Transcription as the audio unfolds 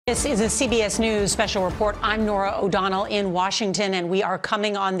This is a CBS News special report. I'm Norah O'Donnell in Washington, and we are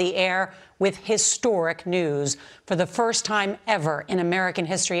coming on the air with historic news. For the first time ever in American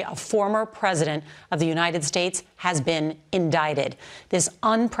history, a former president of the United States has been indicted. This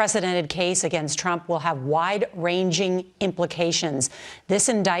unprecedented case against Trump will have wide-ranging implications. This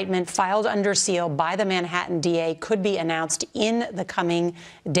indictment, filed under seal by the Manhattan DA, could be announced in the coming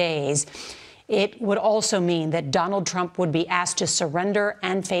days. It would also mean that Donald Trump would be asked to surrender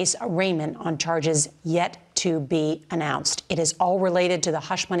and face arraignment on charges yet to be announced. It is all related to the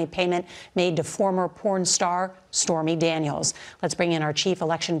hush money payment made to former porn star Stormy Daniels. Let's bring in our chief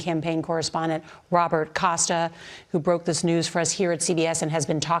election campaign correspondent, Robert Costa, who broke this news for us here at CBS and has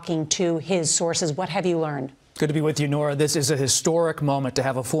been talking to his sources. What have you learned? Good to be with you, Nora. This is a historic moment to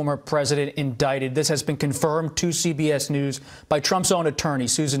have a former president indicted. This has been confirmed to CBS News by Trump's own attorney,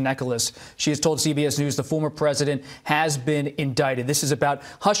 Susan Nicholas. She has told CBS News the former president has been indicted. This is about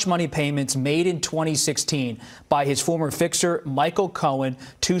hush money payments made in 2016 by his former fixer, Michael Cohen,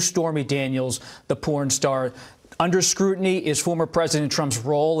 to Stormy Daniels, the porn star. Under scrutiny is former President Trump's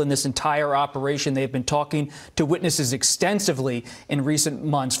role in this entire operation. They've been talking to witnesses extensively in recent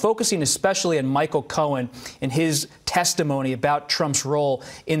months, focusing especially on Michael Cohen and his testimony about Trump's role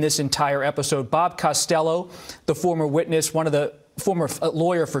in this entire episode. Bob Costello, the former witness, one of the former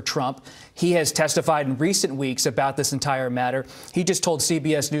lawyer for Trump, he has testified in recent weeks about this entire matter. He just told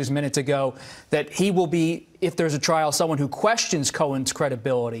CBS News minutes ago that he will be, if there's a trial, someone who questions Cohen's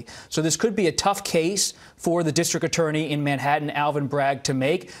credibility. So this could be a tough case for the district attorney in Manhattan, Alvin Bragg, to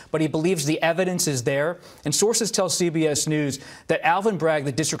make, but he believes the evidence is there. And sources tell CBS News that Alvin Bragg,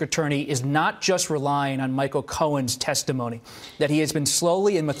 the district attorney, is not just relying on Michael Cohen's testimony, that he has been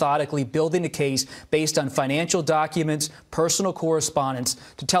slowly and methodically building a case based on financial documents, personal correspondence,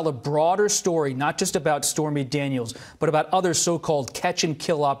 to tell a broader story, not just about Stormy Daniels, but about other so-called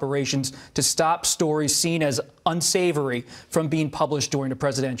catch-and-kill operations to stop stories seen as unsavory from being published during the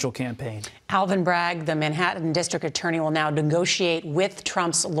presidential campaign. Alvin Bragg, the Manhattan district attorney, will now negotiate with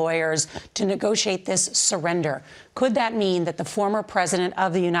Trump's lawyers to negotiate this surrender. Could that mean that the former president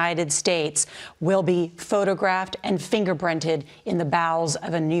of the United States will be photographed and fingerprinted in the bowels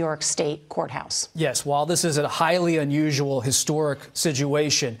of a New York State courthouse? Yes, while this is a highly unusual, historic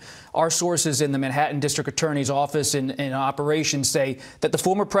situation, our sources in the Manhattan district attorney's office in operations say that the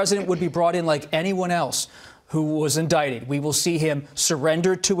former president would be brought in like anyone else who was indicted. We will see him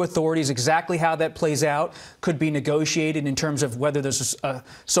surrender to authorities. Exactly how that plays out could be negotiated in terms of whether there's a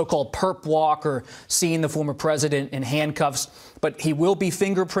so-called perp walk or seeing the former president in handcuffs. But he will be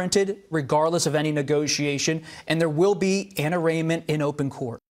fingerprinted regardless of any negotiation, and there will be an arraignment in open court.